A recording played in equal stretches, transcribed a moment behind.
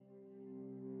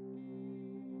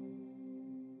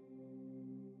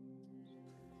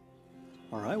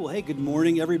All right, well, hey, good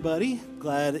morning, everybody.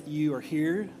 Glad that you are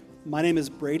here. My name is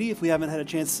Brady. If we haven't had a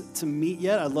chance to meet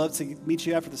yet, I'd love to meet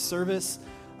you after the service.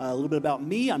 A little bit about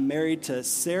me. I'm married to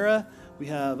Sarah. We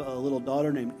have a little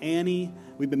daughter named Annie.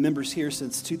 We've been members here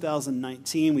since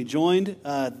 2019. We joined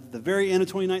the very end of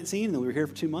 2019, and then we were here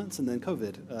for 2 months, and then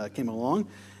COVID came along,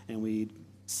 and we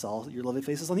saw your lovely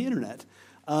faces on the internet.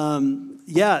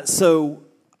 So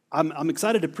I'm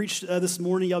excited to preach this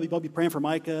morning. I'll be praying for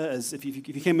Micah. As if you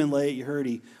came in late, you heard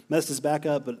he messed his back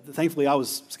up, but thankfully I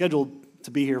was scheduled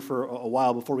to be here for a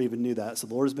while before we even knew that. So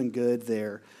the Lord has been good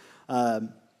there.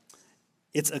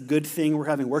 It's a good thing we're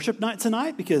having worship night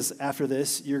tonight, because after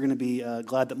this, you're going to be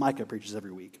glad that Micah preaches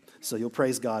every week. So you'll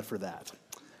praise God for that.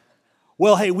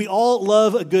 Well, hey, we all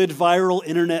love a good viral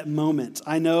internet moment.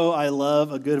 I know I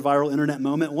love a good viral internet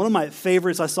moment. One of my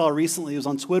favorites I saw recently was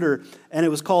on Twitter, and it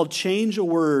was called "Change a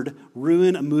Word,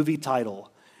 Ruin a Movie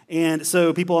Title." And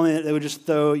so people on it, they would just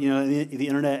throw, the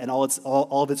internet and all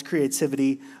of its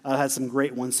creativity had some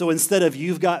great ones. So instead of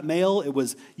 "You've got mail," it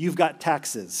was "You've got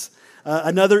taxes."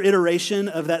 Another iteration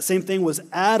of that same thing was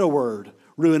 "Add a word,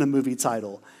 ruin a movie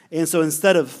title." And so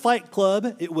instead of "Fight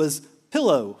Club," it was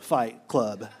 "Pillow Fight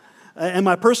Club." And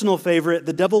my personal favorite,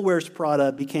 "The Devil Wears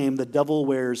Prada," became "The Devil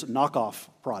Wears Knockoff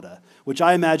Prada," which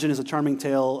I imagine is a charming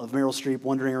tale of Meryl Streep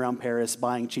wandering around Paris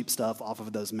buying cheap stuff off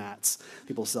of those mats.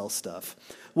 People sell stuff.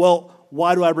 Well,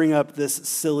 why do I bring up this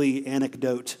silly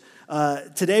anecdote?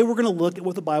 Today we're going to look at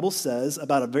what the Bible says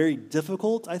about a very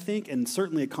difficult, I think, and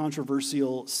certainly a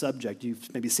controversial subject.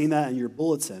 You've maybe seen that in your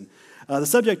bulletin. The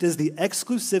subject is the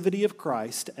exclusivity of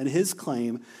Christ and his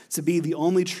claim to be the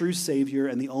only true Savior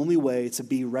and the only way to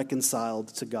be reconciled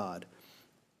to God.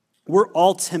 We're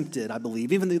all tempted, I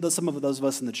believe, even though some of those of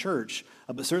us in the church,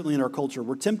 but certainly in our culture,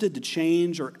 we're tempted to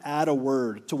change or add a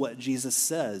word to what Jesus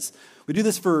says. We do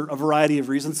this for a variety of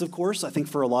reasons, of course. I think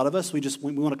for a lot of us, we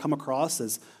want to come across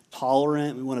as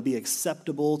tolerant. We want to be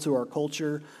acceptable to our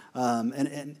culture.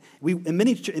 And we in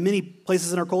many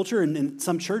places in our culture and in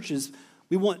some churches,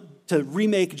 we want to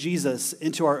remake Jesus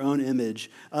into our own image.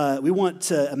 We want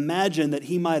to imagine that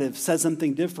he might have said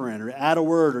something different or add a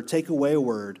word or take away a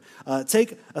word.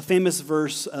 Take a famous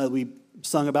verse we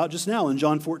sung about just now in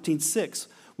John 14:6,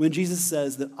 when Jesus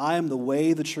says that "I am the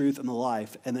way, the truth, and the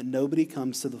life, and that nobody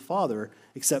comes to the Father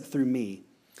except through me."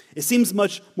 It seems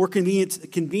much more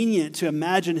convenient to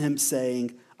imagine him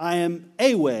saying, "I am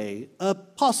a way, a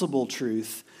possible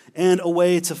truth, and a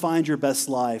way to find your best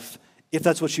life if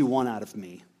that's what you want out of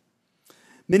me."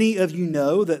 Many of you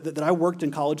know that I worked in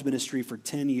college ministry for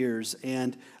 10 years,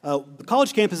 and the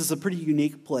college campus is a pretty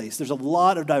unique place. There's a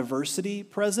lot of diversity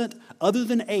present. Other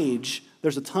than age,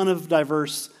 there's a ton of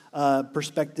diverse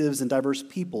perspectives and diverse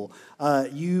people.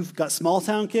 You've got small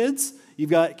town kids.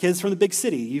 You've got kids from the big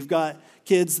city. You've got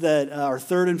kids that are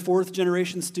third and fourth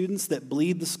generation students that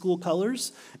bleed the school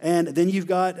colors. And then you've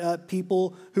got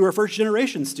people who are first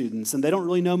generation students, and they don't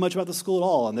really know much about the school at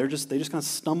all. And they just kind of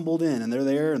stumbled in, and they're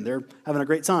there, and they're having a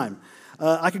great time.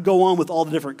 I could go on with all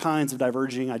the different kinds of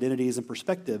diverging identities and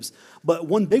perspectives, but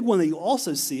one big one that you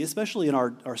also see, especially in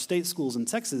our state schools in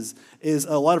Texas, is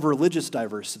a lot of religious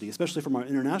diversity, especially from our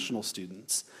international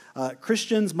students.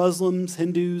 Christians, Muslims,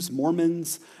 Hindus,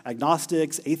 Mormons,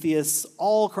 agnostics, atheists,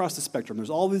 all across the spectrum.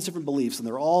 There's all these different beliefs, and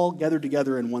they're all gathered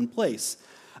together in one place.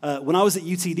 When I was at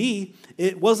UTD,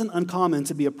 it wasn't uncommon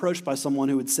to be approached by someone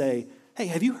who would say, "Hey,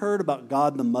 have you heard about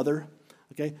God the Mother?"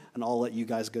 Okay, and I'll let you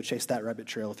guys go chase that rabbit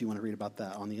trail if you want to read about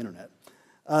that on the internet.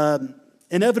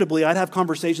 Inevitably, I'd have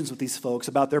conversations with these folks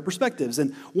about their perspectives.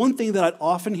 And one thing that I'd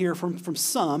often hear from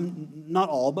some, not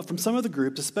all, but from some of the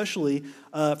groups, especially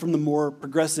from the more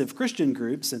progressive Christian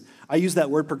groups, and I use that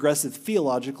word progressive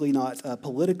theologically, not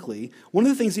politically, one of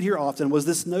the things you'd hear often was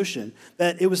this notion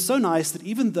that it was so nice that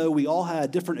even though we all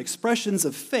had different expressions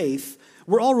of faith,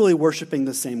 we're all really worshiping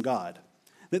the same God.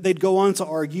 That they'd go on to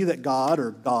argue that God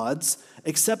or gods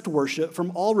accept worship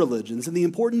from all religions, and the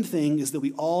important thing is that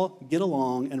we all get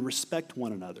along and respect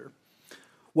one another.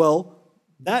 Well,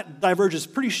 that diverges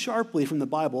pretty sharply from the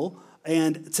Bible,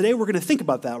 and today we're going to think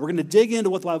about that. We're going to dig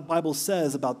into what the Bible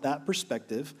says about that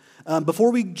perspective.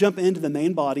 Before we jump into the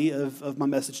main body of my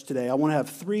message today, I want to have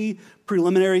 3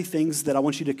 preliminary things that I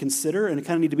want you to consider and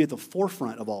kind of need to be at the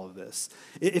forefront of all of this.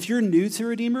 If you're new to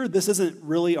Redeemer, this isn't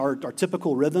really our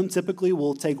typical rhythm. Typically,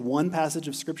 we'll take one passage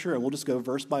of Scripture and we'll just go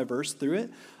verse by verse through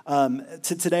it.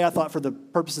 Today, I thought for the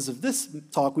purposes of this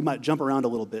talk, we might jump around a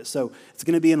little bit. So it's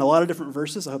going to be in a lot of different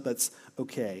verses. I hope that's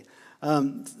okay.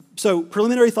 So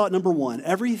preliminary thought number 1,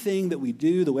 everything that we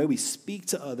do, the way we speak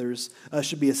to others,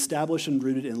 should be established and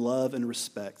rooted in love and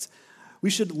respect. We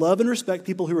should love and respect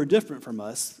people who are different from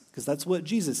us, because that's what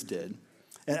Jesus did.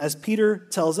 As Peter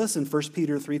tells us in 1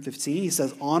 Peter 3:15, he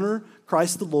says, "Honor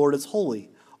Christ the Lord as holy,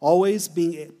 always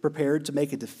being prepared to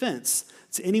make a defense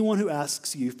to anyone who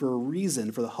asks you for a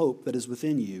reason for the hope that is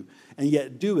within you, and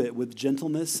yet do it with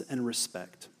gentleness and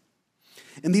respect."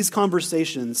 In these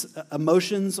conversations,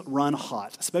 emotions run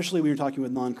hot, especially when you're talking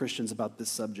with non-Christians about this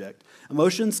subject.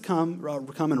 Emotions come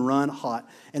and run hot,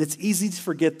 and it's easy to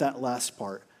forget that last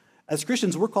part. As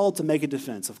Christians, we're called to make a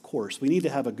defense, of course. We need to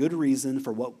have a good reason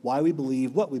for why we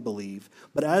believe what we believe.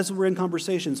 But as we're in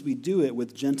conversations, we do it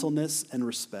with gentleness and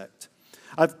respect.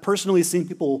 I've personally seen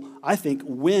people, I think,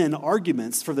 win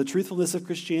arguments for the truthfulness of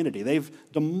Christianity. They've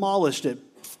demolished it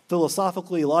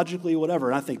philosophically, logically, whatever.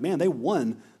 And I think, man, they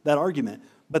won that argument.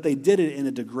 But they did it in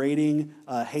a degrading,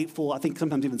 hateful, I think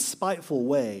sometimes even spiteful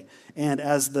way. And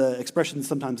as the expression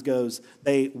sometimes goes,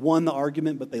 they won the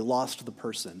argument, but they lost the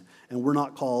person. And we're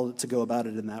not called to go about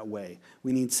it in that way.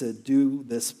 We need to do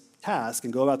this task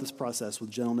and go about this process with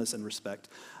gentleness and respect.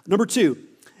 Number two,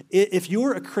 if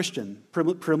you're a Christian,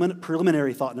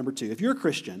 preliminary thought number two, if you're a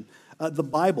Christian, the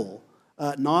Bible,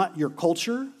 not your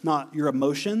culture, not your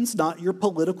emotions, not your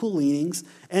political leanings,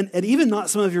 and even not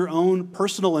some of your own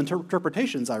personal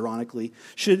interpretations, ironically,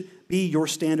 should be your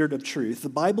standard of truth. The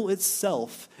Bible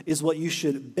itself is what you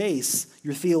should base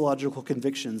your theological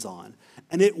convictions on.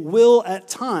 And it will, at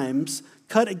times,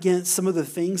 cut against some of the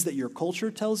things that your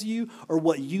culture tells you or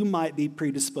what you might be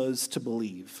predisposed to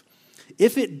believe.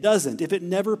 If it doesn't, if it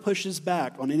never pushes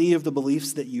back on any of the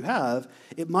beliefs that you have,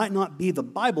 it might not be the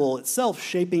Bible itself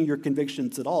shaping your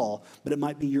convictions at all, but it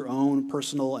might be your own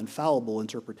personal and fallible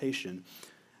interpretation.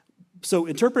 So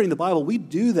interpreting the Bible, we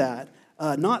do that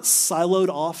not siloed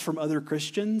off from other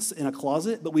Christians in a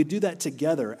closet, but we do that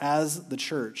together as the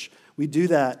church. We do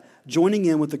that joining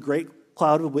in with the great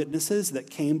cloud of witnesses that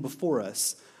came before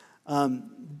us.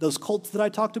 Those cults that I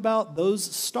talked about, those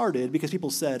started because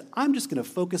people said, I'm just going to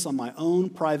focus on my own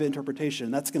private interpretation.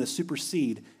 That's going to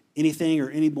supersede anything or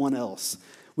anyone else.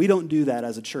 We don't do that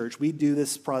as a church. We do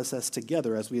this process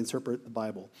together as we interpret the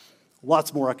Bible.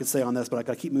 Lots more I could say on this, but I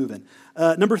got to keep moving.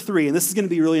 Number three, and this is going to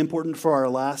be really important for our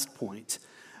last point.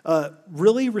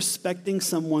 Really respecting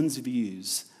someone's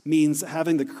views means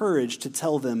having the courage to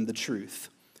tell them the truth.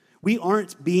 We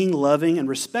aren't being loving and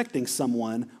respecting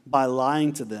someone by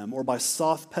lying to them or by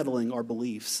soft-pedaling our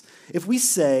beliefs. If you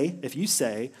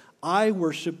say, I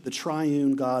worship the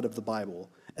triune God of the Bible,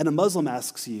 and a Muslim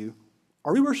asks you,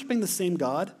 are we worshiping the same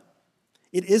God?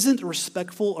 It isn't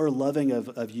respectful or loving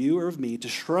of you or of me to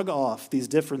shrug off these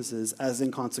differences as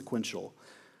inconsequential.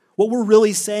 What we're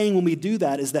really saying when we do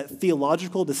that is that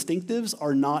theological distinctives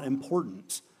are not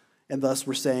important. And thus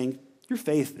we're saying, your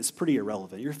faith is pretty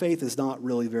irrelevant. Your faith is not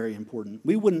really very important.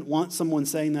 We wouldn't want someone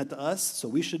saying that to us, so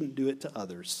we shouldn't do it to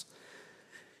others.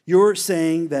 You're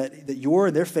saying that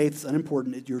their faith is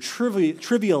unimportant. You're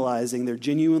trivializing their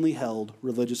genuinely held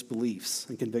religious beliefs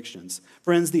and convictions.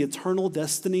 Friends, the eternal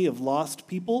destiny of lost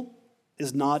people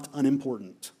is not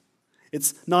unimportant.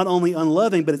 It's not only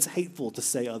unloving, but it's hateful to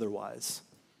say otherwise.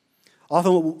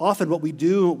 Often what we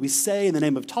do, what we say in the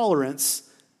name of tolerance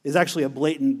is actually a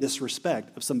blatant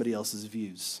disrespect of somebody else's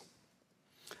views.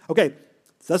 Okay,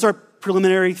 so that's our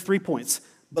preliminary 3 points.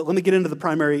 But let me get into the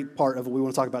primary part of what we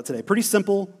want to talk about today. Pretty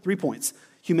simple 3 points.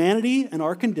 Humanity and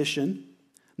our condition.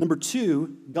 Number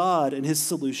 2, God and his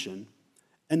solution.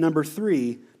 And number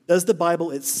 3, does the Bible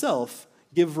itself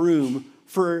give room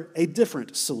for a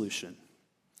different solution?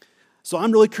 So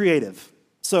I'm really creative.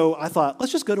 So I thought,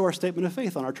 let's just go to our statement of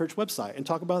faith on our church website and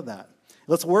talk about that.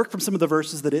 Let's work from some of the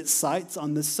verses that it cites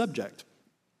on this subject.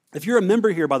 If you're a member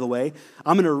here, by the way,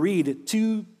 I'm going to read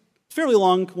 2 fairly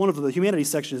long. One of the humanities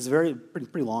section is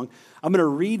pretty long. I'm going to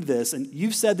read this, and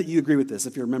you've said that you agree with this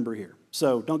if you're a member here.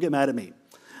 So don't get mad at me.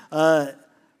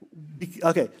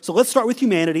 Okay, so let's start with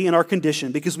humanity and our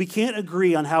condition, because we can't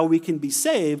agree on how we can be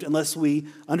saved unless we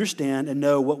understand and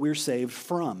know what we're saved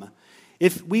from.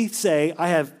 If we say, I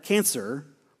have cancer,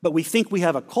 but we think we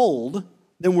have a cold,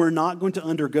 then we're not going to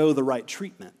undergo the right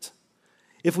treatment.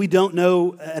 If we don't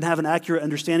know and have an accurate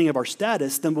understanding of our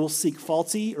status, then we'll seek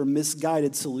faulty or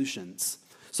misguided solutions.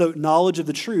 So knowledge of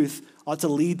the truth ought to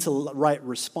lead to right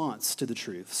response to the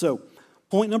truth. So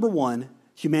point number 1,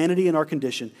 humanity and our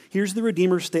condition. Here's the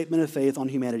Redeemer's statement of faith on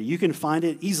humanity. You can find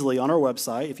it easily on our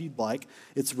website if you'd like.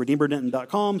 It's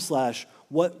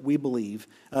redeemerdenton.com/whatwebelieve.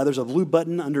 There's a blue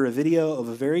button under a video of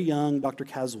a very young Dr.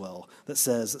 Caswell that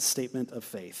says Statement of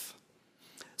Faith.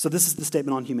 So this is the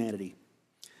statement on humanity.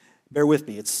 Bear with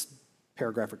me, it's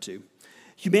paragraph or 2.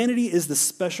 Humanity is the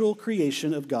special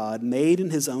creation of God made in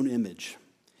his own image.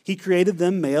 He created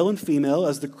them male and female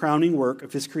as the crowning work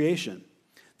of his creation.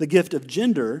 The gift of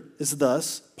gender is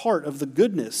thus part of the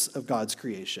goodness of God's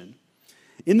creation.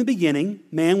 In the beginning,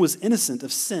 man was innocent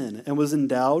of sin and was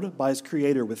endowed by his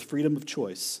Creator with freedom of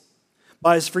choice.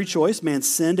 By his free choice, man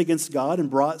sinned against God and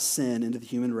brought sin into the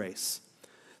human race.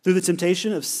 Through the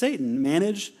temptation of Satan,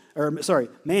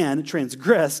 man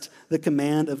transgressed the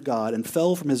command of God and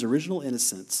fell from his original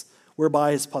innocence,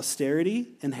 whereby his posterity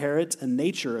inherit a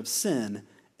nature of sin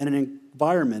and an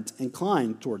environment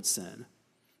inclined towards sin.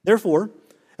 Therefore,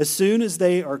 as soon as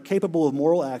they are capable of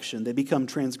moral action, they become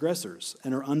transgressors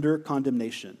and are under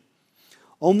condemnation.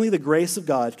 Only the grace of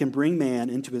God can bring man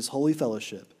into his holy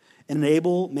fellowship and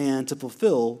enable man to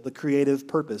fulfill the creative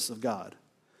purpose of God.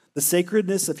 The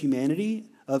sacredness of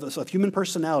human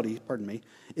personality,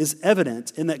 is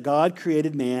evident in that God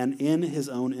created man in his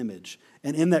own image,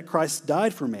 and in that Christ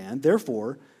died for man.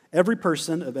 Therefore, every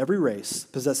person of every race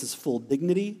possesses full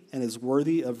dignity and is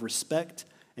worthy of respect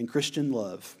and Christian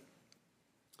love.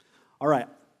 All right,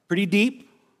 pretty deep,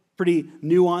 pretty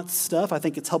nuanced stuff. I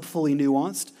think it's helpfully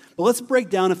nuanced. But let's break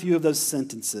down a few of those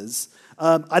sentences.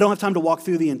 I don't have time to walk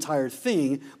through the entire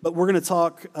thing, but we're going to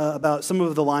talk about some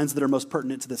of the lines that are most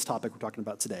pertinent to this topic we're talking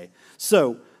about today.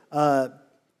 So,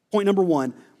 point number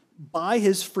one, by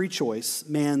his free choice,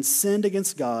 man sinned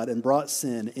against God and brought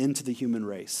sin into the human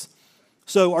race.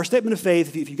 So our statement of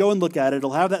faith, if you go and look at it,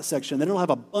 it'll have that section, then it'll have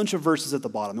a bunch of verses at the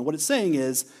bottom. And what it's saying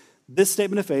is, this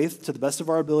statement of faith, to the best of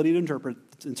our ability to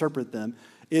interpret them,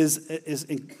 is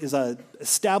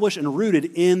established and rooted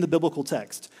in the biblical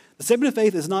text. The statement of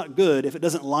faith is not good if it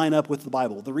doesn't line up with the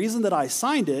Bible. The reason that I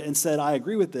signed it and said I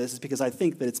agree with this is because I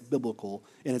think that it's biblical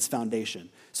in its foundation.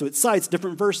 So it cites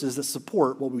different verses that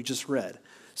support what we just read.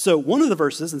 So one of the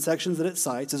verses and sections that it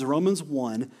cites is Romans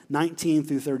 1, 19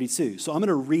 through 32. So I'm going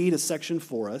to read a section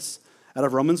for us out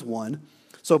of Romans 1.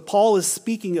 So Paul is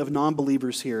speaking of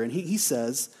non-believers here, and he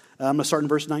says, I'm going to start in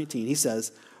verse 19. He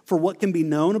says, "For what can be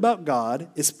known about God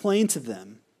is plain to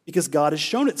them, because God has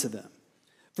shown it to them.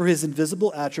 For his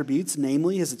invisible attributes,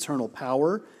 namely his eternal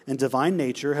power and divine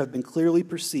nature, have been clearly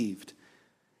perceived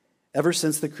ever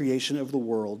since the creation of the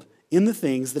world in the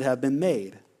things that have been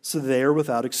made, so they are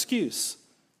without excuse.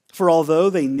 For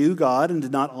although they knew God and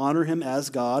did not honor him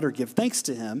as God or give thanks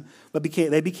to him, but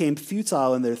they became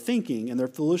futile in their thinking, and their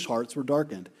foolish hearts were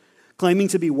darkened. Claiming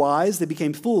to be wise, they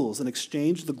became fools and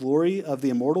exchanged the glory of the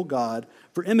immortal God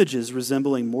for images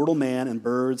resembling mortal man and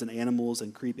birds and animals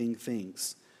and creeping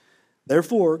things.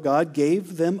 Therefore, God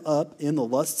gave them up in the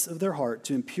lusts of their heart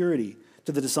to impurity,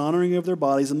 to the dishonoring of their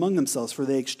bodies among themselves, for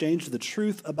they exchanged the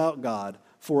truth about God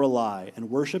for a lie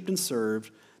and worshipped and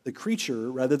served the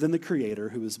creature rather than the Creator,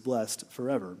 who is blessed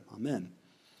forever." Amen.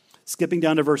 Skipping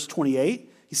down to verse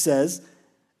 28, he says,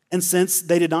 "And since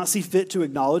they did not see fit to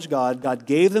acknowledge God, God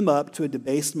gave them up to a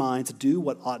debased mind to do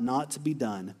what ought not to be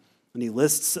done." And he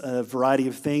lists a variety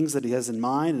of things that he has in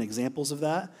mind and examples of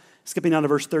that. Skipping down to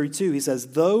verse 32, he says,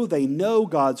 "Though they know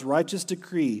God's righteous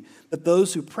decree that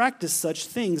those who practice such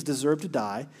things deserve to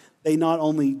die, they not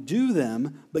only do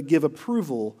them, but give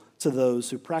approval to those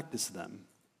who practice them."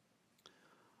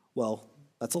 Well,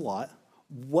 that's a lot.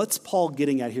 What's Paul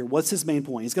getting at here? What's his main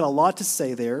point? He's got a lot to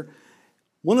say there.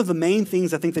 One of the main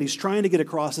things I think that he's trying to get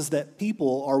across is that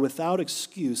people are without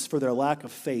excuse for their lack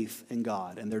of faith in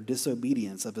God and their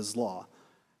disobedience of his law.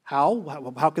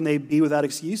 How can they be without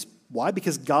excuse? Why?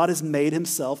 Because God has made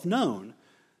himself known.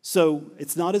 So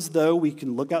it's not as though we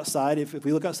can look outside. If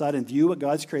we look outside and view what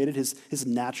God's created, his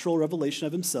natural revelation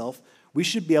of himself, we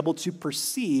should be able to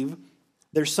perceive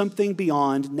there's something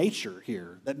beyond nature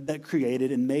here that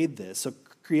created and made this. So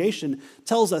creation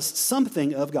tells us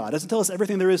something of God. It doesn't tell us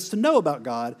everything there is to know about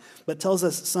God, but tells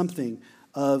us something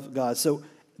of God. So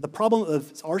the problem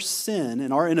of our sin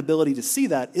and our inability to see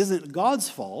that isn't God's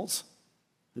fault,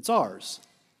 it's ours.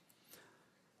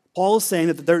 Paul is saying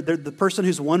that the person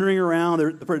who's wandering around,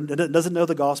 the person that doesn't know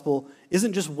the gospel,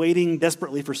 isn't just waiting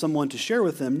desperately for someone to share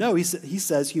with them. No, he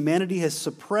says humanity has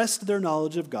suppressed their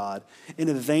knowledge of God in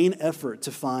a vain effort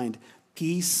to find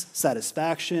peace,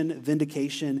 satisfaction,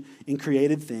 vindication in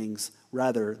created things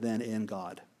rather than in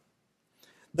God.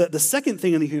 The second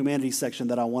thing in the humanity section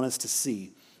that I want us to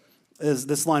see is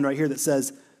this line right here that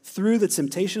says, "Through the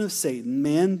temptation of Satan,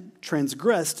 man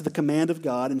transgressed the command of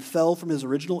God and fell from his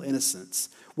original innocence,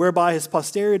 whereby his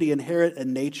posterity inherit a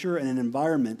nature and an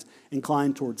environment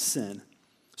inclined towards sin."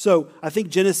 So I think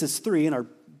Genesis 3, and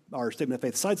our statement of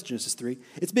faith cites Genesis 3,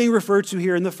 it's being referred to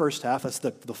here in the first half. That's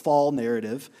the fall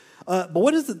narrative. But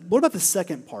what about the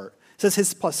second part? It says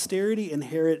his posterity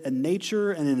inherit a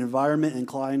nature and an environment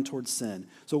inclined towards sin.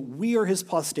 So we are his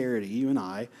posterity, you and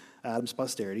I, Adam's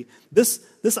posterity. This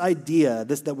idea,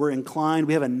 that we're inclined,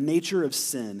 we have a nature of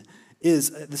sin,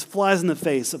 this flies in the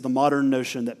face of the modern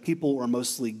notion that people are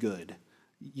mostly good.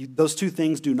 Those two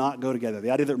things do not go together.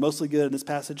 The idea that they're mostly good in this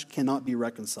passage cannot be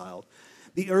reconciled.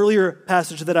 The earlier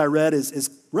passage that I read is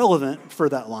relevant for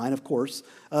that line, of course.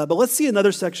 But let's see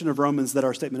another section of Romans that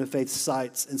our statement of faith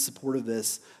cites in support of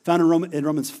this, found in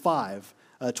Romans 5,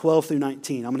 12 through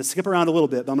 19. I'm going to skip around a little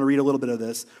bit, but I'm going to read a little bit of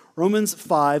this. Romans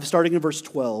 5, starting in verse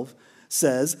 12,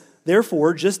 says,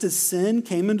 "Therefore, just as sin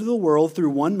came into the world through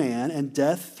one man, and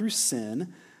death through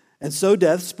sin, and so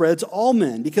death spread to all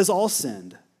men because all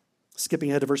sinned." Skipping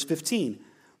ahead to verse 15.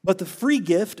 "But the free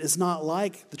gift is not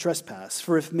like the trespass.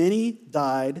 For if many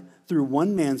died through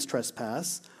one man's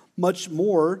trespass, much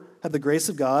more have the grace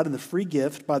of God and the free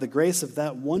gift by the grace of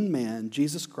that one man,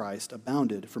 Jesus Christ,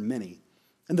 abounded for many.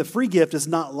 And the free gift is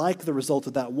not like the result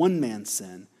of that one man's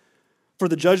sin. For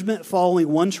the judgment following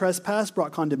one trespass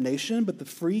brought condemnation, but the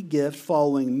free gift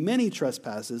following many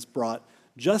trespasses brought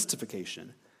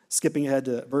justification." Skipping ahead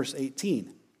to verse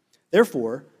 18.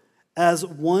 "Therefore, as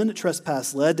one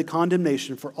trespass led to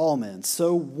condemnation for all men,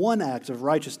 so one act of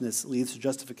righteousness leads to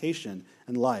justification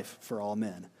and life for all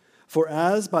men. For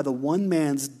as by the one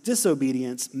man's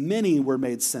disobedience many were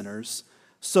made sinners,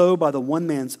 so by the one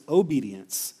man's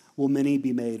obedience will many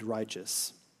be made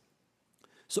righteous."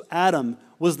 So Adam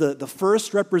was the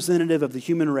first representative of the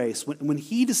human race. When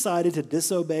he decided to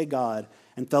disobey God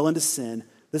and fell into sin,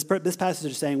 this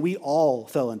passage is saying we all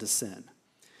fell into sin.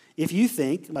 If you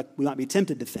think, like we might be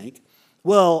tempted to think,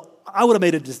 well, I would have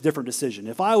made a different decision.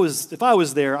 If I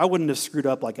was there, I wouldn't have screwed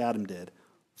up like Adam did.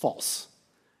 False.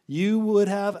 You would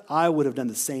have, I would have done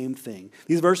the same thing.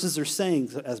 These verses are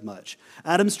saying as much.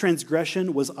 Adam's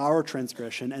transgression was our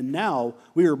transgression, and now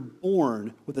we are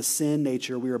born with a sin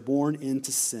nature. We are born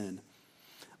into sin.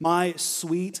 My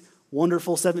sweet,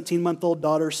 wonderful 17-month-old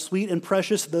daughter, sweet and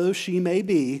precious though she may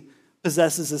be,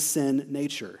 possesses a sin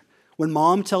nature. When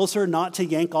mom tells her not to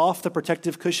yank off the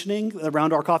protective cushioning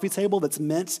around our coffee table that's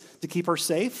meant to keep her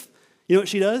safe, you know what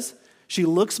she does? She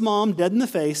looks mom dead in the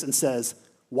face and says,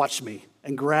 "Watch me,"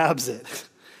 and grabs it.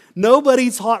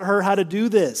 Nobody taught her how to do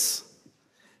this.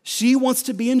 She wants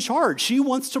to be in charge. She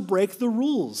wants to break the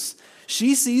rules.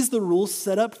 She sees the rules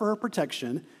set up for her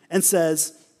protection and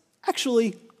says,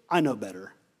 "Actually, I know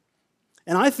better."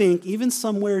 And I think even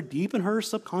somewhere deep in her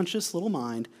subconscious little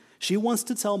mind, she wants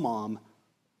to tell mom,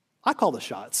 "I call the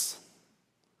shots.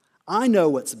 I know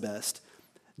what's best."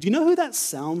 Do you know who that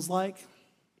sounds like?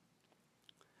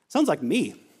 It sounds like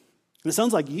me. And it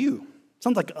sounds like you. It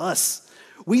sounds like us.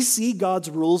 We see God's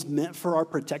rules meant for our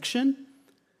protection,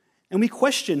 and we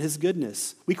question his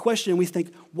goodness. We question and we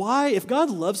think, why, if God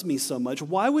loves me so much,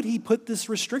 why would he put this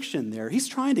restriction there? He's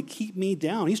trying to keep me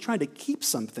down. He's trying to keep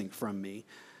something from me.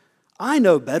 I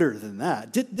know better than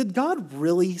that. Did God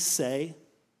really say?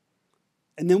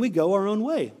 And then we go our own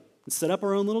way and set up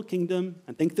our own little kingdom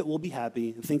and think that we'll be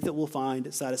happy and think that we'll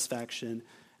find satisfaction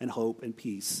and hope and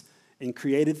peace in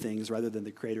created things rather than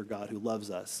the creator God who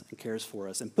loves us and cares for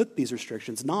us and put these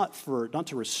restrictions not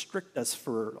to restrict us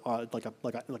for like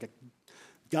a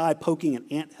guy poking an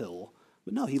anthill,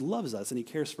 but no, he loves us and he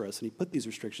cares for us and he put these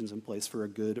restrictions in place for a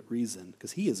good reason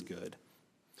because he is good.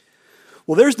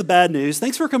 Well, there's the bad news.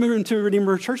 Thanks for coming into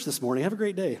Redeemer Church this morning. Have a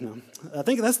great day. No, I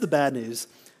think that's the bad news.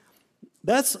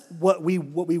 That's what we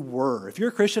were. If you're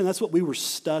a Christian, that's what we were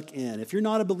stuck in. If you're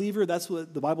not a believer, that's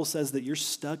what the Bible says that you're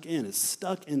stuck in, is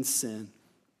stuck in sin.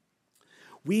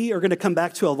 We are going to come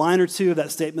back to a line or two of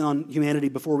that statement on humanity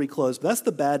before we close, but that's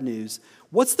the bad news.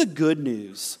 What's the good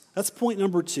news? That's point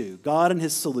number 2, God and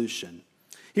his solution.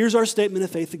 Here's our statement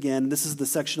of faith again. This is the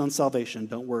section on salvation.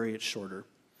 Don't worry, it's shorter.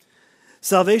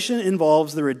 Salvation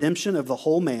involves the redemption of the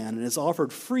whole man and is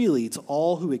offered freely to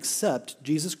all who accept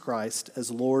Jesus Christ as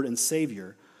Lord and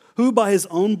Savior, who by his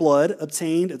own blood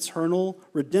obtained eternal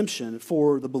redemption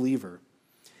for the believer.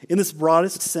 In this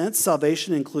broadest sense,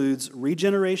 salvation includes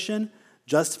regeneration,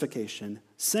 justification,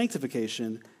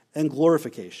 sanctification, and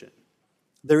glorification.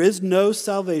 There is no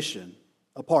salvation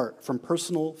apart from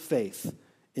personal faith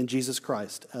in Jesus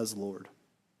Christ as Lord.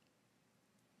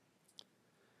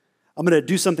 I'm going to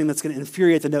do something that's going to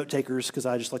infuriate the note takers because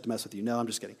I just like to mess with you. No, I'm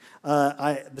just kidding.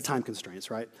 The time constraints,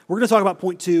 right? We're going to talk about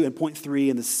point 2 and point 3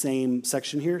 in the same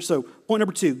section here. So point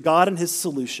number 2, God and his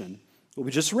solution. What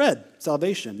we just read,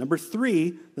 salvation. Number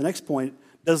 3, the next point,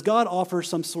 does God offer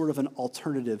some sort of an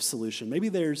alternative solution? Maybe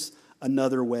there's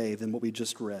another way than what we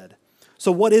just read.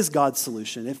 So what is God's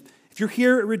solution? If you're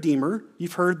here at Redeemer,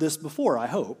 you've heard this before, I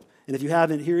hope. And if you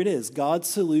haven't, here it is. God's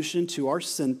solution to our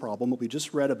sin problem, what we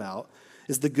just read about,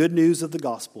 is the good news of the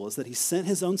gospel, is that he sent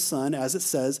his own son, as it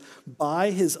says, by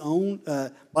his own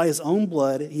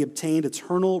blood, he obtained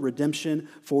eternal redemption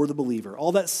for the believer.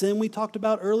 All that sin we talked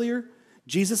about earlier,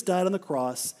 Jesus died on the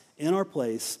cross in our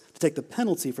place to take the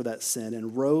penalty for that sin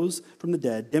and rose from the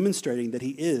dead, demonstrating that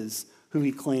he is who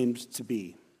he claimed to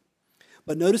be.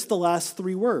 But notice the last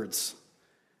three words,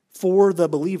 for the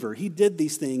believer. He did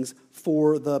these things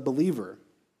for the believer.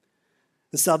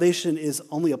 The salvation is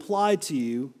only applied to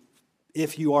you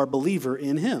if you are a believer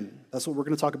in him. That's what we're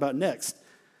going to talk about next.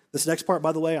 This next part,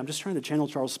 by the way, I'm just trying to channel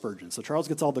Charles Spurgeon. So Charles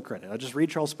gets all the credit. I just read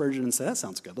Charles Spurgeon and say, that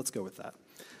sounds good. Let's go with that.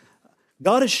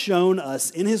 God has shown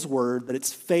us in his word that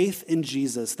it's faith in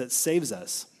Jesus that saves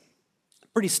us.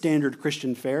 Pretty standard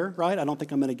Christian fare, right? I don't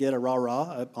think I'm going to get a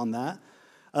rah-rah on that.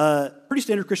 Pretty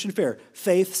standard Christian fare.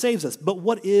 Faith saves us. But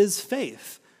what is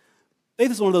faith?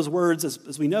 Faith is one of those words,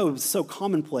 as we know, is so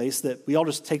commonplace that we all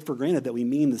just take for granted that we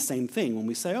mean the same thing when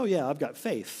we say, oh yeah, I've got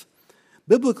faith.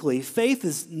 Biblically, faith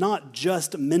is not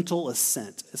just mental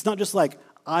assent. It's not just like,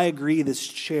 I agree this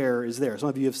chair is there. Some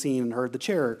of you have seen and heard the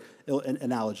chair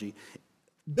analogy.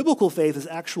 Biblical faith is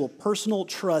actual personal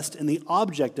trust in the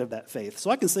object of that faith. So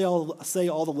I can say all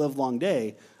the livelong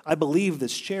day, I believe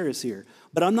this chair is here,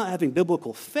 but I'm not having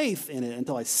biblical faith in it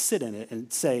until I sit in it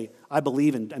and say, I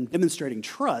believe and I'm demonstrating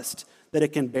trust that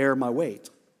it can bear my weight.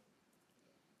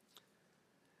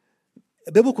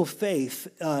 Biblical faith,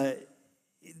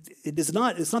 it's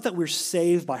not that we're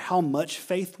saved by how much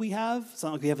faith we have. It's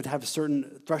not like we have to have a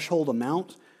certain threshold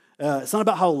amount. It's not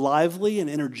about how lively and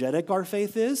energetic our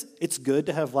faith is. It's good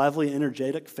to have lively and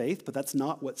energetic faith, but that's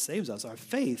not what saves us. Our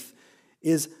faith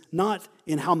is not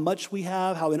in how much we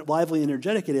have, how lively and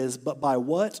energetic it is, but by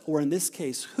what, or in this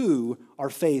case, who our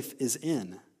faith is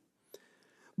in.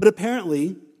 But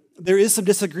apparently, there is some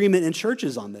disagreement in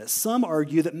churches on this. Some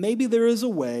argue that maybe there is a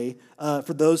way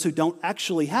for those who don't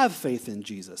actually have faith in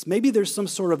Jesus. Maybe there's some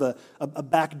sort of a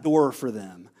back door for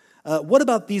them. What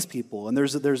about these people? And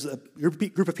there's a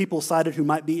group of people cited who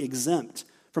might be exempt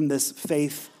from this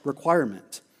faith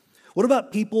requirement. What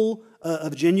about people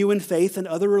of genuine faith in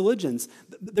other religions?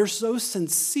 They're so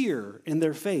sincere in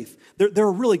their faith. They're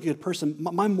a really good person.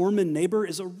 My Mormon neighbor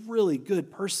is a really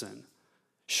good person.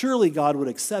 Surely God would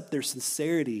accept their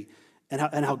sincerity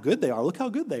and how good they are. Look how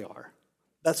good they are.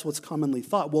 That's what's commonly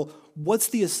thought. Well, what's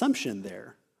the assumption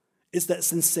there? Is that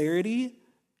sincerity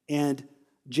and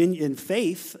genuine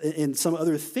faith in some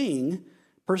other thing,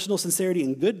 personal sincerity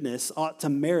and goodness ought to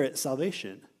merit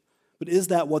salvation. But is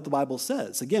that what the Bible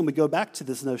says? Again, we go back to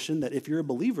this notion that if you're a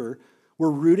believer, we're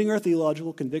rooting our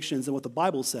theological convictions in what the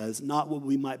Bible says, not what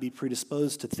we might be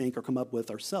predisposed to think or come up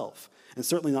with ourselves, and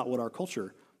certainly not what our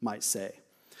culture might say.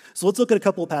 So let's look at a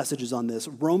couple of passages on this.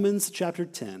 Romans chapter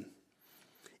 10.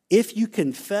 If you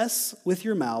confess with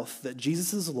your mouth that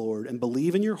Jesus is Lord and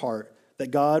believe in your heart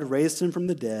that God raised him from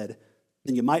the dead,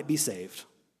 then you might be saved. Is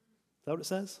that what it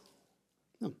says?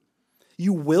 No.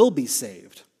 You will be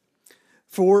saved.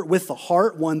 For with the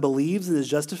heart one believes and is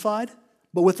justified,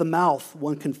 but with the mouth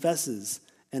one confesses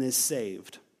and is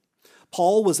saved.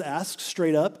 Paul was asked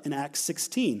straight up in Acts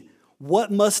 16,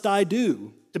 what must I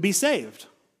do to be saved?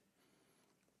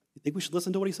 You think we should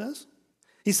listen to what he says?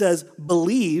 He says,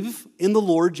 believe in the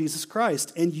Lord Jesus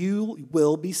Christ and you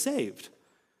will be saved.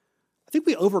 I think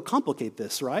we overcomplicate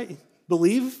this, right?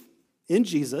 Believe in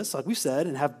Jesus, like we said,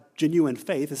 and have genuine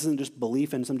faith. This isn't just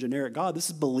belief in some generic God. This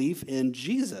is belief in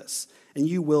Jesus, and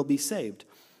you will be saved.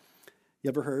 You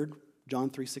ever heard John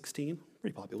 3:16?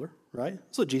 Pretty popular, right?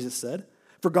 That's what Jesus said.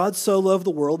 For God so loved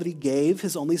the world that he gave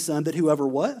his only son that whoever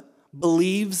what?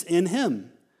 Believes in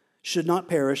him should not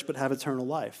perish but have eternal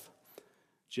life.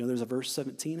 Do you know there's a verse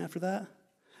 17 after that?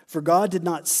 For God did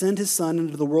not send his son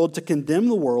into the world to condemn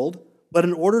the world, but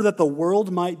in order that the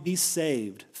world might be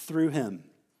saved through him.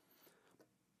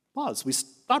 Pause. We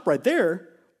stop right there.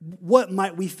 What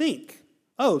might we think?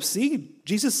 Oh, see,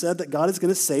 Jesus said that God is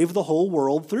going to save the whole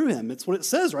world through him. It's what it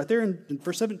says right there in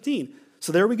verse 17.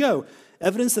 So there we go.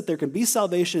 Evidence that there can be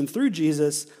salvation through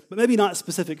Jesus, but maybe not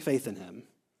specific faith in him.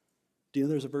 Do you know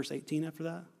there's a verse 18 after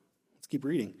that? Let's keep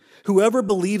reading. Whoever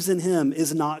believes in him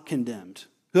is not condemned.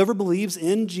 Whoever believes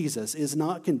in Jesus is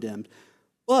not condemned,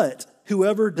 but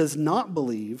whoever does not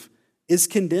believe is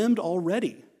condemned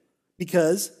already,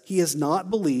 because he has not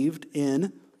believed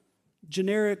in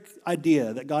generic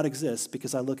idea that God exists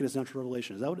because I look at his natural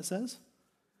revelation. Is that what it says?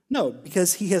 No,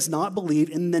 because he has not believed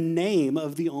in the name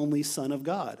of the only Son of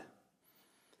God.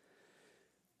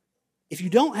 If you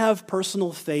don't have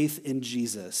personal faith in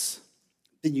Jesus,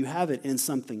 then you have it in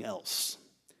something else.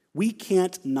 We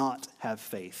can't not have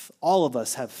faith. All of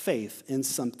us have faith in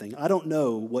something. I don't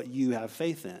know what you have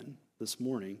faith in this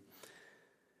morning.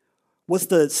 What's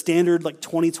the standard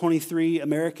 2023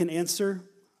 American answer?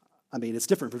 I mean, it's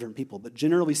different for different people, but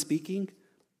generally speaking,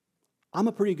 I'm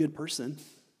a pretty good person.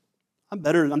 I'm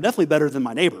definitely better than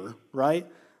my neighbor, right?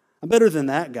 I'm better than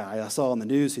that guy I saw on the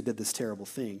news who did this terrible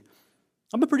thing.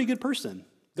 I'm a pretty good person.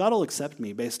 God will accept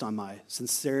me based on my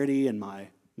sincerity and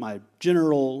my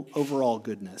general overall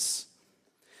goodness.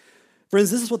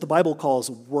 Friends, this is what the Bible calls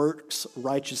works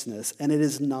righteousness, and it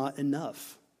is not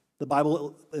enough. The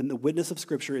Bible and the witness of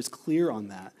Scripture is clear on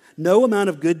that. No amount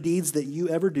of good deeds that you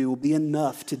ever do will be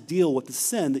enough to deal with the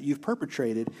sin that you've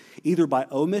perpetrated, either by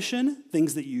omission,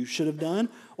 things that you should have done,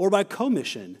 or by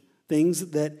commission, things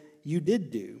that you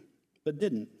did do, but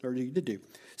didn't, or you did do.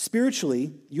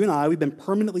 Spiritually, you and I, we've been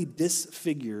permanently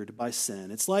disfigured by sin.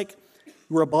 It's like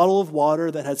we're a bottle of water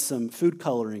that has some food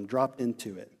coloring dropped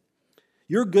into it.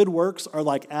 Your good works are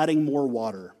like adding more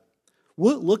water.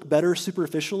 Will it look better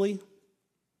superficially?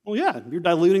 Well, yeah, you're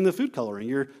diluting the food coloring.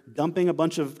 You're dumping a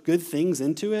bunch of good things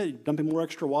into it, you're dumping more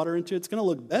extra water into it. It's going to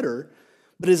look better,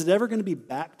 but is it ever going to be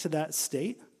back to that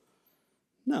state?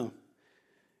 No.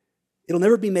 It'll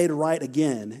never be made right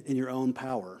again in your own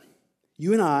power.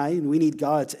 You and we need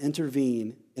God to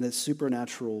intervene in a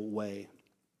supernatural way.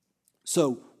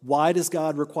 So why does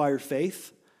God require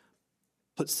faith?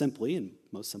 Put simply, and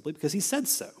most simply, because he said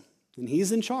so, and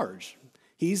he's in charge.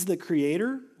 He's the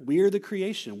creator, we are the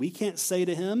creation. We can't say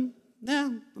to him,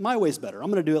 my way's better. I'm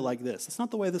going to do it like this. It's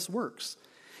not the way this works.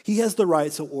 He has the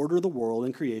right to order the world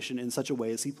and creation in such a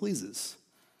way as he pleases.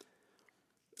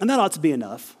 And that ought to be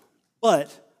enough,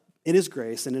 but in his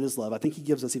grace and in his love, I think he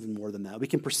gives us even more than that. We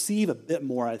can perceive a bit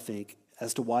more, I think,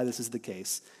 as to why this is the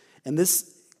case. And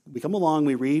we come along,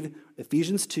 we read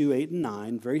Ephesians 2, 8 and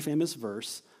 9, very famous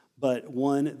verse, but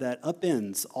one that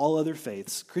upends all other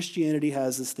faiths. Christianity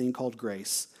has this thing called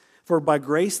grace. For by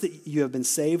grace that you have been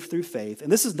saved through faith,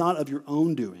 and this is not of your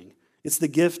own doing, it's the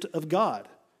gift of God,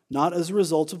 not as a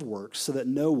result of works, so that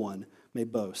no one may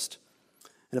boast.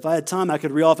 And if I had time, I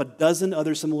could reel off a dozen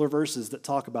other similar verses that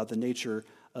talk about the nature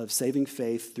of saving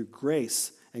faith through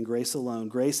grace and grace alone.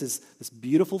 Grace is this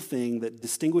beautiful thing that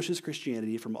distinguishes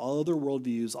Christianity from all other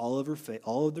worldviews, all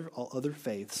other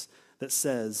faiths, that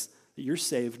says that you're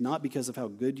saved not because of how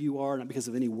good you are, not because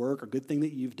of any work or good thing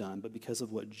that you've done, but because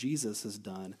of what Jesus has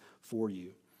done for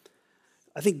you.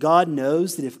 I think God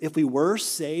knows that if we were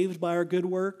saved by our good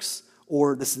works,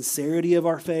 or the sincerity of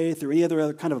our faith, or any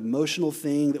other kind of emotional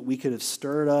thing that we could have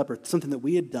stirred up, or something that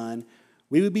we had done,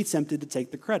 we would be tempted to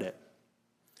take the credit.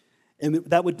 And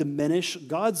that would diminish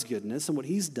God's goodness and what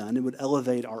he's done and would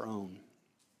elevate our own.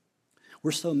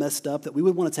 We're so messed up that we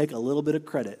would want to take a little bit of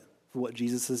credit for what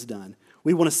Jesus has done.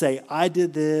 We want to say, I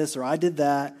did this or I did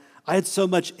that. I had so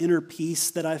much inner peace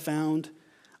that I found.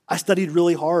 I studied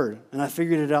really hard and I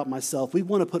figured it out myself. We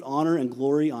want to put honor and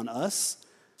glory on us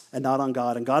and not on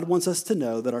God. And God wants us to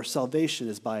know that our salvation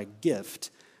is by a gift,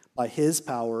 by his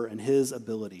power and his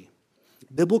ability.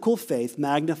 Biblical faith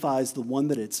magnifies the one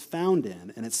that it's found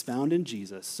in, and it's found in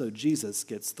Jesus, so Jesus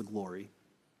gets the glory.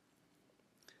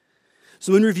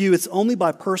 So in review, it's only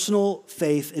by personal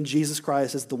faith in Jesus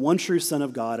Christ as the one true Son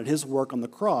of God and his work on the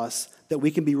cross that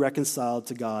we can be reconciled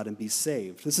to God and be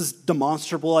saved. This is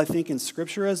demonstrable, I think, in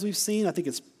Scripture, as we've seen. I think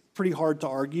it's pretty hard to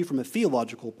argue from a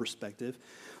theological perspective,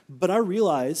 but I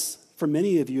realize for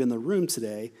many of you in the room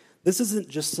today, this isn't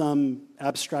just some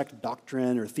abstract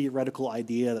doctrine or theoretical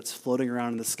idea that's floating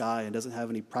around in the sky and doesn't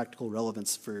have any practical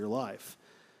relevance for your life.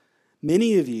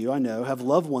 Many of you, I know, have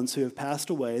loved ones who have passed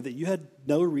away that you had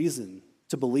no reason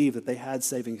to believe that they had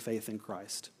saving faith in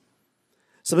Christ.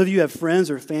 Some of you have friends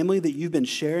or family that you've been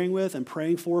sharing with and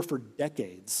praying for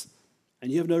decades,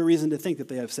 and you have no reason to think that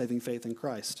they have saving faith in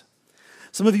Christ.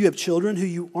 Some of you have children who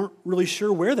you aren't really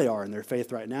sure where they are in their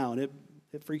faith right now, and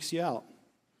it freaks you out.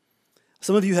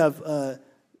 Some of you have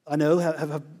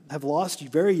lost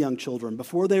very young children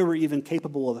before they were even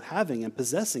capable of having and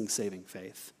possessing saving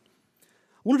faith.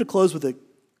 I wanted to close with a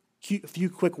few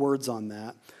quick words on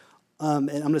that. And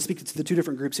I'm going to speak to the two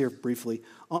different groups here briefly.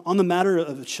 On the matter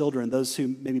of children, those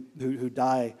who who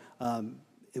die,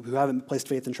 who haven't placed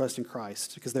faith and trust in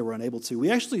Christ because they were unable to,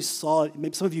 we actually saw,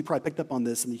 maybe some of you probably picked up on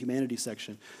this in the humanities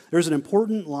section. There's an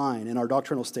important line in our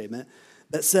doctrinal statement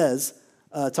that says,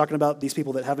 talking about these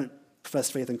people that haven't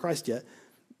professed faith in Christ yet,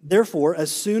 therefore,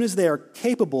 as soon as they are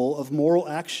capable of moral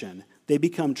action, they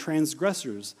become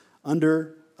transgressors and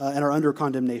are under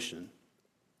condemnation.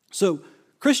 So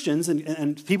Christians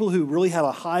and people who really have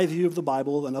a high view of the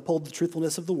Bible and uphold the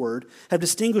truthfulness of the Word have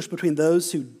distinguished between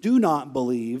those who do not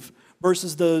believe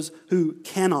versus those who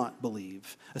cannot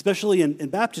believe. Especially in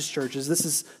Baptist churches, this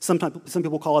is some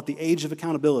people call it the age of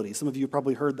accountability. Some of you have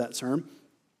probably heard that term.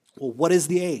 Well, what is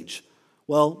the age?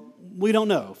 Well, we don't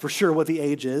know for sure what the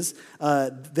age is.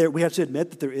 We have to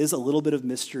admit that there is a little bit of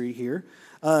mystery here.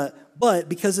 But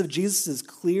because of Jesus'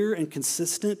 clear and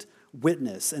consistent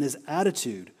witness and his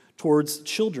attitude towards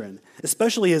children,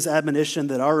 especially his admonition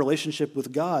that our relationship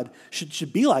with God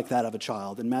should be like that of a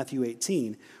child in Matthew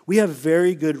 18. We have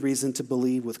very good reason to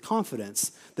believe with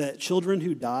confidence that children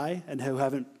who die and who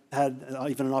haven't had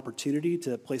even an opportunity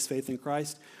to place faith in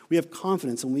Christ, we have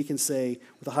confidence and we can say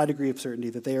with a high degree of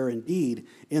certainty that they are indeed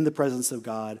in the presence of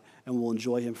God and will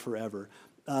enjoy him forever.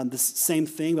 This same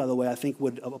thing, by the way, I think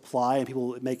would apply, and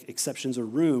people make exceptions or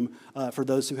room for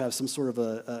those who have some sort of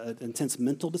an intense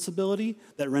mental disability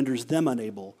that renders them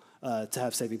unable to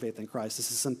have saving faith in Christ.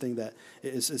 This is something that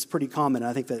is pretty common, and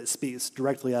I think that it speaks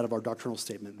directly out of our doctrinal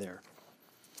statement there.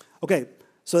 Okay,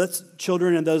 so that's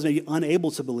children and those maybe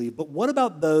unable to believe, but what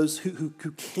about those who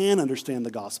can understand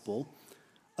the gospel,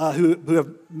 who have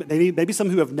maybe some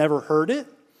who have never heard it,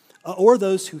 or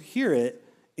those who hear it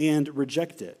and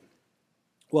reject it?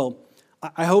 Well,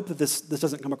 I hope that this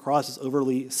doesn't come across as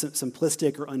overly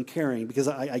simplistic or uncaring, because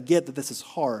I get that this is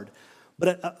hard.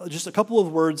 But just a couple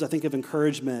of words, I think, of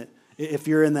encouragement if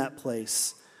you're in that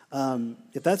place.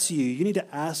 If that's you, you need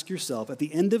to ask yourself, at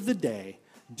the end of the day,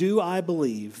 do I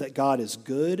believe that God is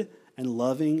good and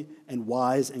loving and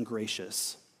wise and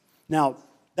gracious? Now,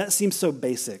 that seems so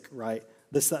basic, right?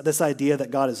 This idea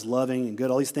that God is loving and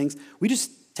good, all these things, we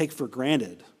just take for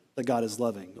granted that God is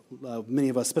loving. Many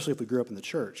of us, especially if we grew up in the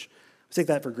church, we take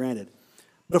that for granted.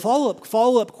 But a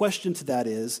follow-up question to that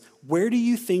is, where do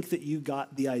you think that you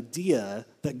got the idea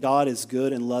that God is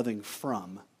good and loving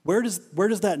from? Where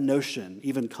does that notion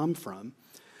even come from?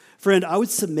 Friend, I would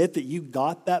submit that you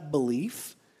got that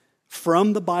belief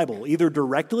from the Bible, either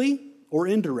directly or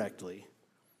indirectly.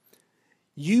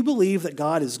 You believe that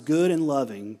God is good and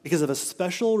loving because of a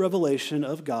special revelation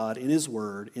of God in his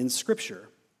word in Scripture.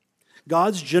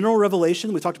 God's general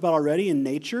revelation, we talked about already, in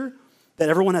nature, that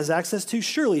everyone has access to,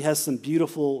 surely has some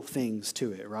beautiful things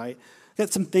to it, right?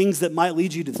 Got some things that might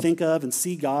lead you to think of and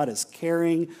see God as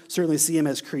caring, certainly see him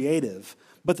as creative.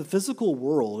 But the physical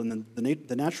world and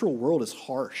the natural world is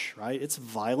harsh, right? It's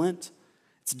violent.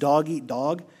 It's dog eat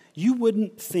dog. You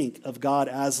wouldn't think of God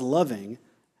as loving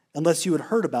unless you had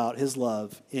heard about his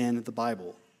love in the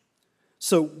Bible.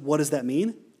 So what does that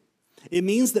mean? It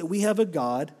means that we have a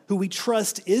God who we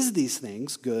trust is these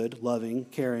things, good, loving,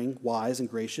 caring, wise, and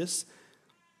gracious.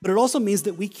 But it also means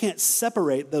that we can't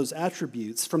separate those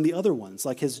attributes from the other ones,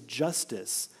 like his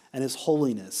justice and his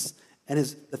holiness and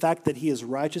the fact that he is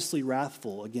righteously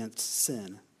wrathful against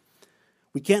sin.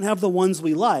 We can't have the ones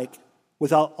we like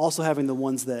without also having the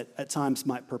ones that at times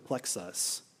might perplex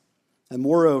us. And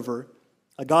moreover,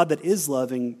 a God that is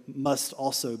loving must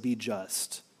also be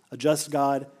just. A just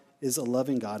God is a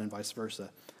loving God and vice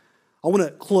versa. I want to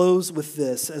close with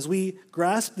this. As we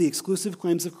grasp the exclusive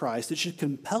claims of Christ, it should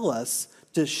compel us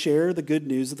to share the good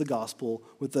news of the gospel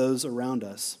with those around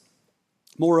us.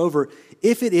 Moreover,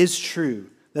 if it is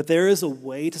true that there is a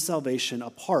way to salvation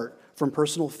apart from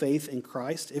personal faith in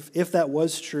Christ, if that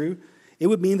was true, it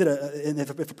would mean that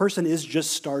if a person is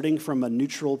just starting from a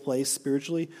neutral place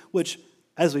spiritually, which,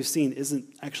 as we've seen, isn't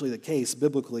actually the case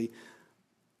biblically,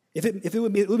 it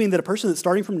would mean that a person that's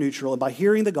starting from neutral, and by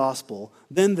hearing the gospel,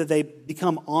 then that they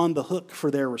become on the hook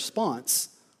for their response,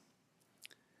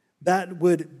 they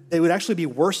would actually be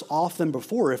worse off than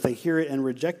before if they hear it and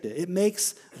reject it. It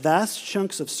makes vast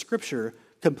chunks of Scripture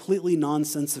completely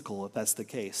nonsensical if that's the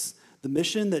case. The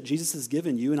mission that Jesus has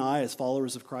given you and I as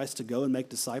followers of Christ to go and make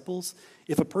disciples,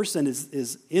 if a person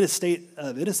is in a state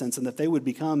of innocence and if they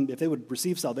would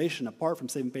receive salvation apart from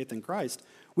saving faith in Christ,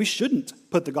 we shouldn't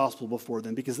put the gospel before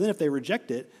them, because then if they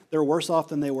reject it, they're worse off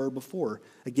than they were before.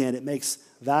 Again, it makes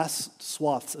vast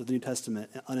swaths of the New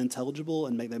Testament unintelligible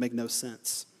and they make no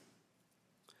sense.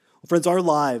 Well, friends, our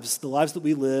lives, the lives that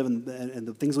we live and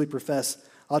the things we profess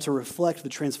ought to reflect the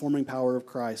transforming power of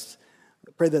Christ.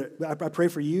 I pray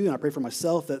for you and I pray for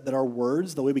myself that our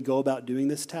words, the way we go about doing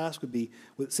this task, would be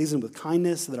seasoned with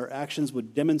kindness, that our actions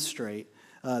would demonstrate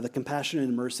the compassion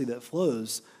and mercy that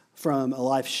flows from a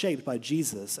life shaped by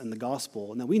Jesus and the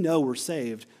gospel, and that we know we're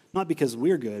saved, not because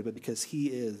we're good, but because he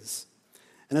is.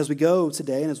 And as we go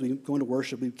today and as we go into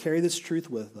worship, we carry this truth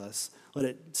with us. Let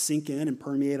it sink in and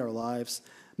permeate our lives.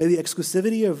 May the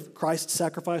exclusivity of Christ's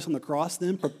sacrifice on the cross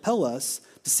then propel us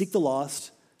to seek the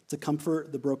lost, to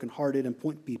comfort the brokenhearted, and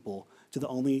point people to the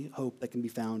only hope that can be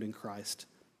found in Christ.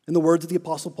 In the words of the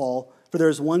Apostle Paul, for there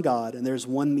is one God and there is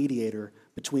one mediator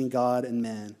between God and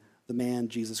men, the man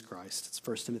Jesus Christ. It's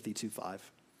 1 Timothy 2:5.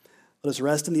 Let us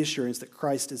rest in the assurance that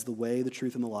Christ is the way, the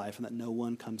truth, and the life, and that no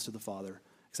one comes to the Father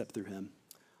except through him.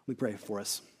 Let me pray for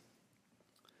us.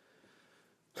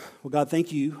 Well, God,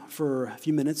 thank you for a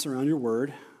few minutes around your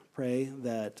word. Pray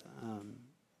that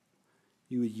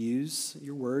you would use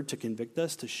your word to convict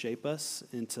us, to shape us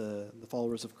into the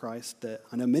followers of Christ that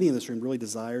I know many in this room really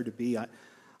desire to be.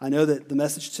 I know that the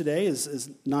message today is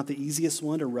not the easiest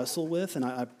one to wrestle with, and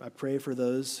I pray for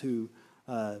those who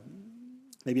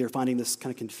maybe are finding this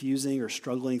kind of confusing or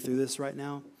struggling through this right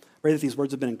now. I pray that these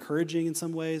words have been encouraging in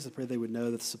some ways. I pray they would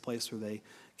know that this is a place where they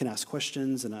can ask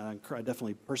questions, and I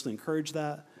definitely personally encourage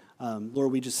that.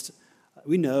 Lord,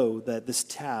 we know that this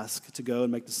task to go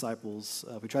and make disciples,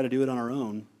 if we try to do it on our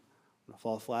own, we'll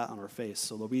fall flat on our face.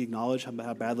 So Lord, we acknowledge how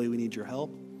badly we need your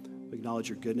help. We acknowledge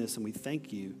your goodness, and we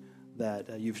thank you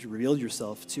that you've revealed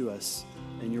yourself to us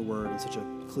in your word in such a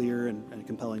clear and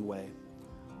compelling way.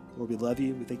 Lord, we love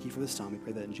you. We thank you for this time. We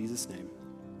pray that in Jesus' name.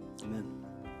 Amen.